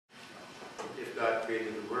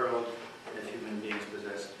created the world, and if human beings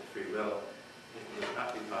possessed free will, it would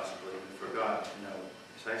not be possible even for God to know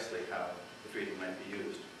precisely how the freedom might be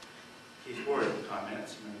used. Keith Ward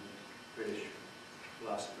comments, a British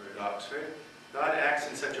philosopher at Oxford, God acts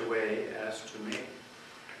in such a way as to make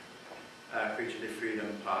creaturely freedom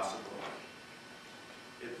possible.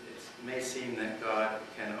 It may seem that God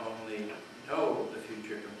can only know the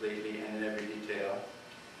future completely and in every detail.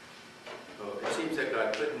 So it seems that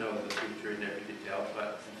God could know the future in every detail,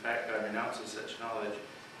 but in fact God renounces such knowledge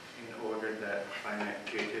in order that finite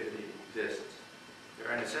creativity exists.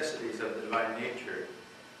 There are necessities of the divine nature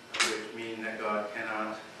which mean that God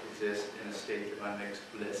cannot exist in a state of unmixed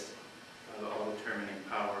bliss, all-determining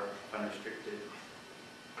power, unrestricted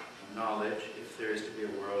knowledge, if there is to be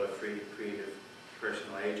a world of free, creative,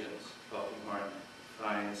 personal agents. Tulkinghorn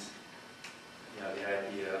finds the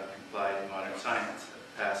idea implied in modern science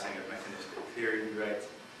of passing of mechanistic theory. He writes,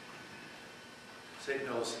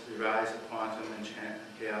 signals the rise of quantum and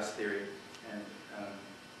chaos theory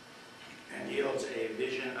and yields a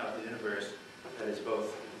vision of the universe that is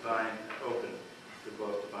both divine and open to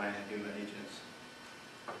both divine and human agents.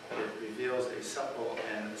 It reveals a supple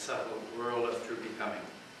and subtle world of true becoming.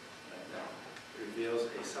 It reveals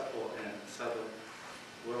a supple and subtle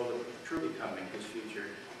world of true becoming whose future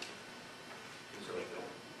is open,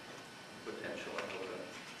 potential and open.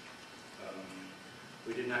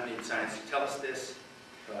 We do not need science to tell us this,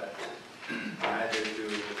 but neither do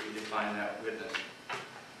we define that witness.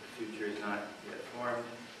 The future is not yet formed.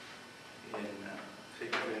 In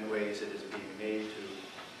figurative ways, it is being made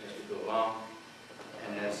to as we go along.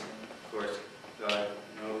 And as, of course, God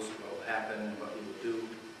knows what will happen and what He will do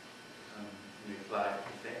in reply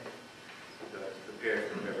to things, God is prepared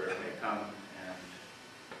for whatever may come and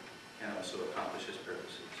can also accomplish His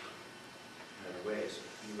purposes in other ways,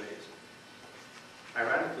 new ways.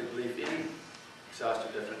 Ironically, belief in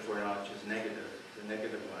exhaustive definite foreknowledge is negative. The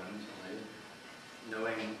negative ones,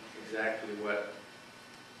 knowing exactly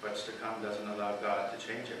what's to come doesn't allow God to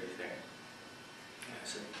change everything.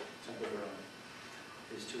 It's a simple word.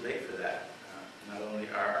 It's too late for that. Not only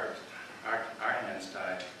are our hands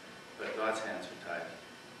tied, but God's hands are tied.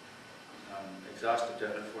 Exhaustive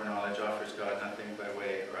definite foreknowledge offers God nothing by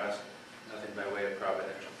way, or us, nothing by way of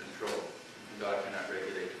providential control. God cannot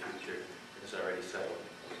regulate the future. It is already settled.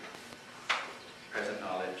 Present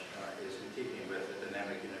knowledge is in keeping with the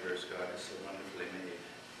dynamic universe God has so wonderfully made.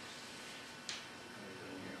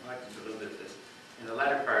 I'd like to do a little bit of this. In the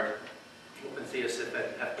latter part, open theists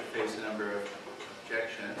have to face a number of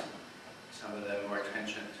objections, some of them more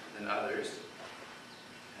trenchant than others.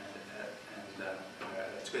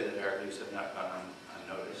 It's good that our views have not gone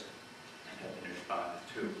unnoticed and have been responded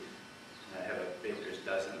to. And I have a baker's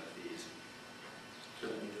dozen of these. So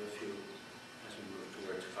let me do a few as we move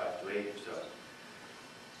towards 5 to 8 or so.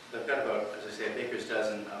 So I've got about, as I say, a baker's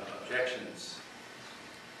dozen of objections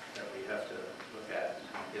that we have to look at.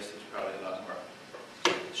 I guess there's probably a lot more.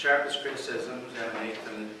 The sharpest criticisms emanate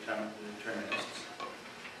from the determinists.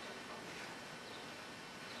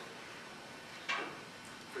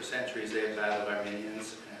 For centuries they have battled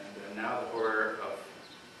Arminians, and now the horrors,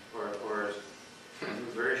 a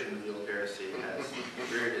new version of the old heresy has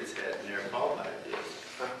reared its head, and they're appalled by ideas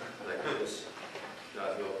like this: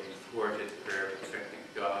 God's will being thwarted, prayer perfecting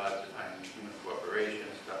God, defining human cooperation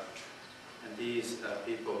and stuff. And these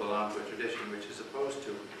people belong to a tradition which is opposed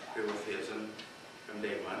to pure theism from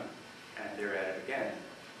day one, and they're at it again.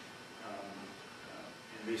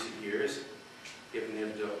 In recent years, given the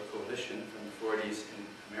evangelical coalition from the 40s in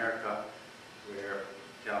America, where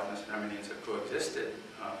Calvinists and Arminians have coexisted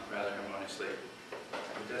rather harmoniously,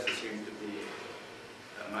 it doesn't seem to be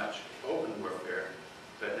much open warfare,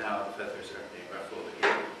 but now the feathers are being ruffled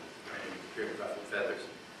again, very ruffled feathers.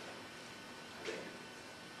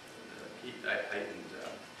 Heightened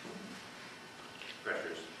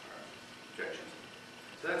pressures or objections.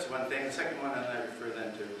 So that's one thing. The second one, and I refer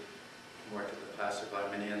then to more to the classical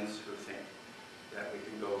Arminians who think that we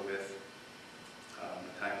can go with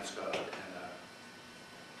the timeless God and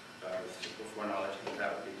God with simple foreknowledge, and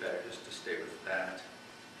that would be better just to stay with that.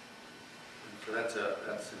 And so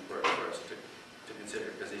that's important for us to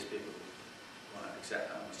consider, because these people want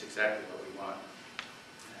almost exactly what we want,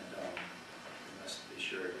 and we must be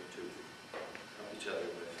sure to help each other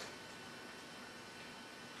with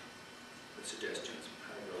suggestions of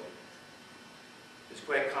how to go. It's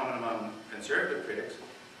quite common among conservative critics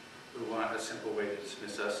who want a simple way to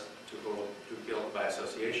dismiss us to hold to guilt by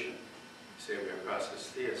association. Say we are process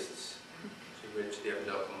theists, to which the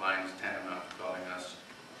evangelical mind is tantamount to calling us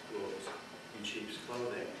wolves in sheep's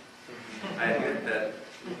clothing. I admit that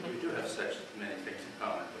we do have such many things in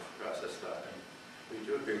common with process doctrine. we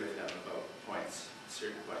do agree with him about points,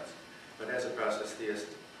 certain points. But as a process theist,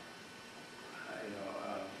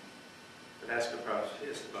 but ask a process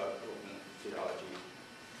theist about open theology.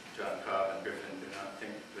 John Cobb and Griffin do not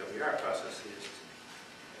think that we are process theists.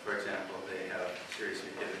 For example, they have seriously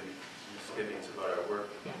given misgivings about our work,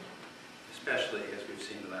 especially as we've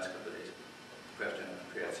seen the last couple of days, the question of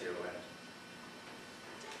creatio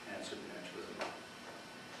and supernaturalism.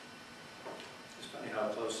 It's funny how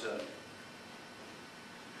close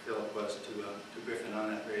Philip was to Griffin on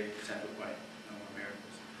that very central point. No more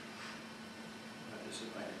miracles. Not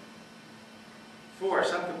disappointed. 4,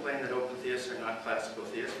 some complain that open theists are not classical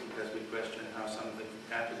theists because we question how some of the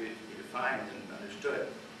attributes be defined and understood.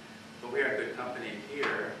 But we are good company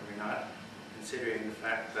here. We're not considering the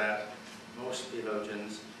fact that most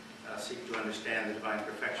theologians seek to understand the divine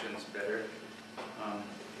perfections better,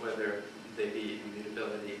 whether they be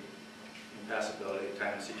immutability, impassibility,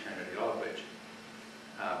 timeless eternity, all of which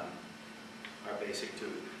are basic to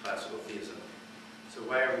classical theism. So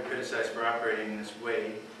why are we criticized for operating in this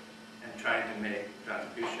way and trying to make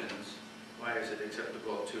contributions? Why is it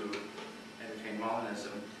acceptable to entertain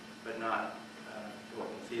Molinism but not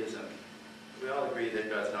open theism? We all agree that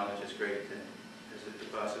God's knowledge is great, and as it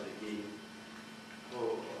could possibly be.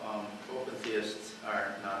 Open theists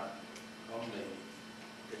are not only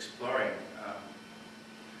exploring.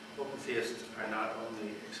 Open theists are not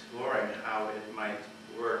only exploring how it might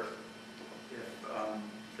work if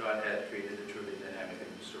God had created a truly dynamic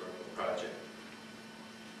and historical project.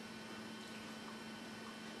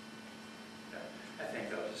 I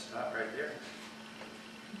think I'll just stop right there.